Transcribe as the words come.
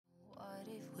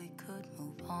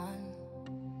on.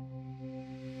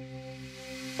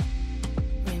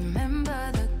 Remember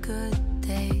the good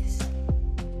days.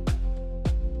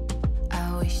 I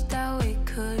wish that we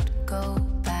could go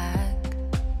back.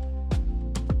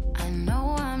 I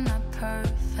know I'm not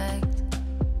perfect,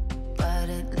 but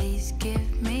at least give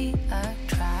me a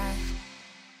try.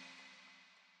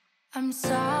 I'm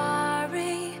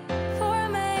sorry for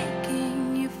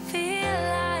making you feel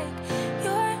like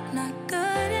you're not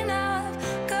good enough,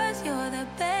 'cause you're the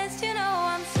best, you know.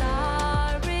 I'm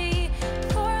sorry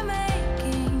for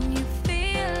making you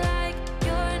feel like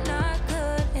you're not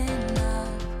good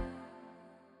enough.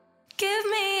 Give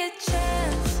me a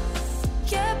chance,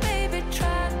 yeah baby,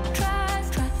 try, try,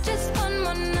 try. Just one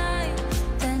more night,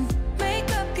 then make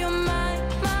up your mind,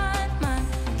 mind, mind.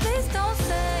 Please don't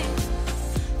say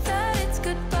that it's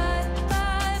goodbye,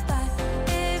 bye, bye.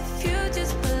 If you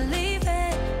just believe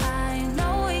it, I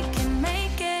know we can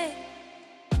make it.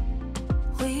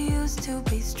 We used to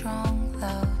be strong,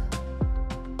 love.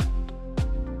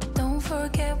 Don't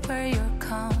forget where you're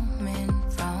coming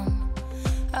from.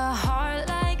 A heart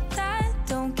like that,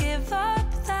 don't give up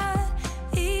that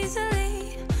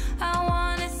easily. I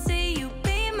wanna see you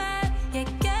be mad, yeah,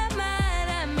 get mad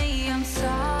at me. I'm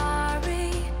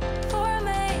sorry for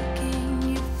making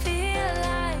you feel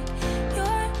like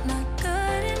you're not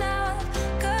good enough,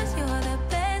 'cause you're the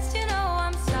best, you know.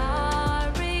 I'm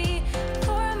sorry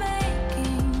for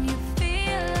making you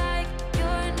feel like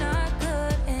you're not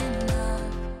good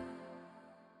enough.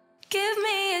 Give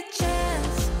me a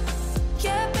chance,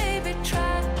 yeah baby,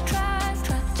 try, try,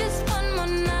 try. Just one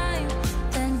more night,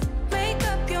 then make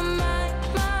up your mind,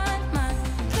 mind, mind.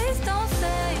 Please don't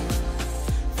say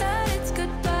that it's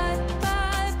goodbye,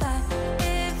 bye, bye.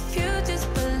 If you just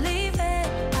believe it,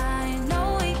 I know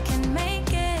we can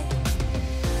make it.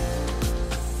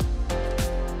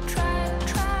 Try,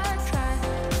 try, try.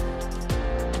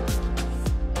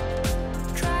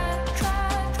 Try, try,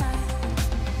 try.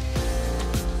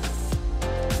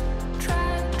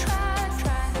 Try, try,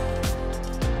 try.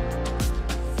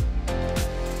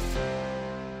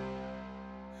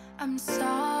 I'm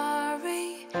sorry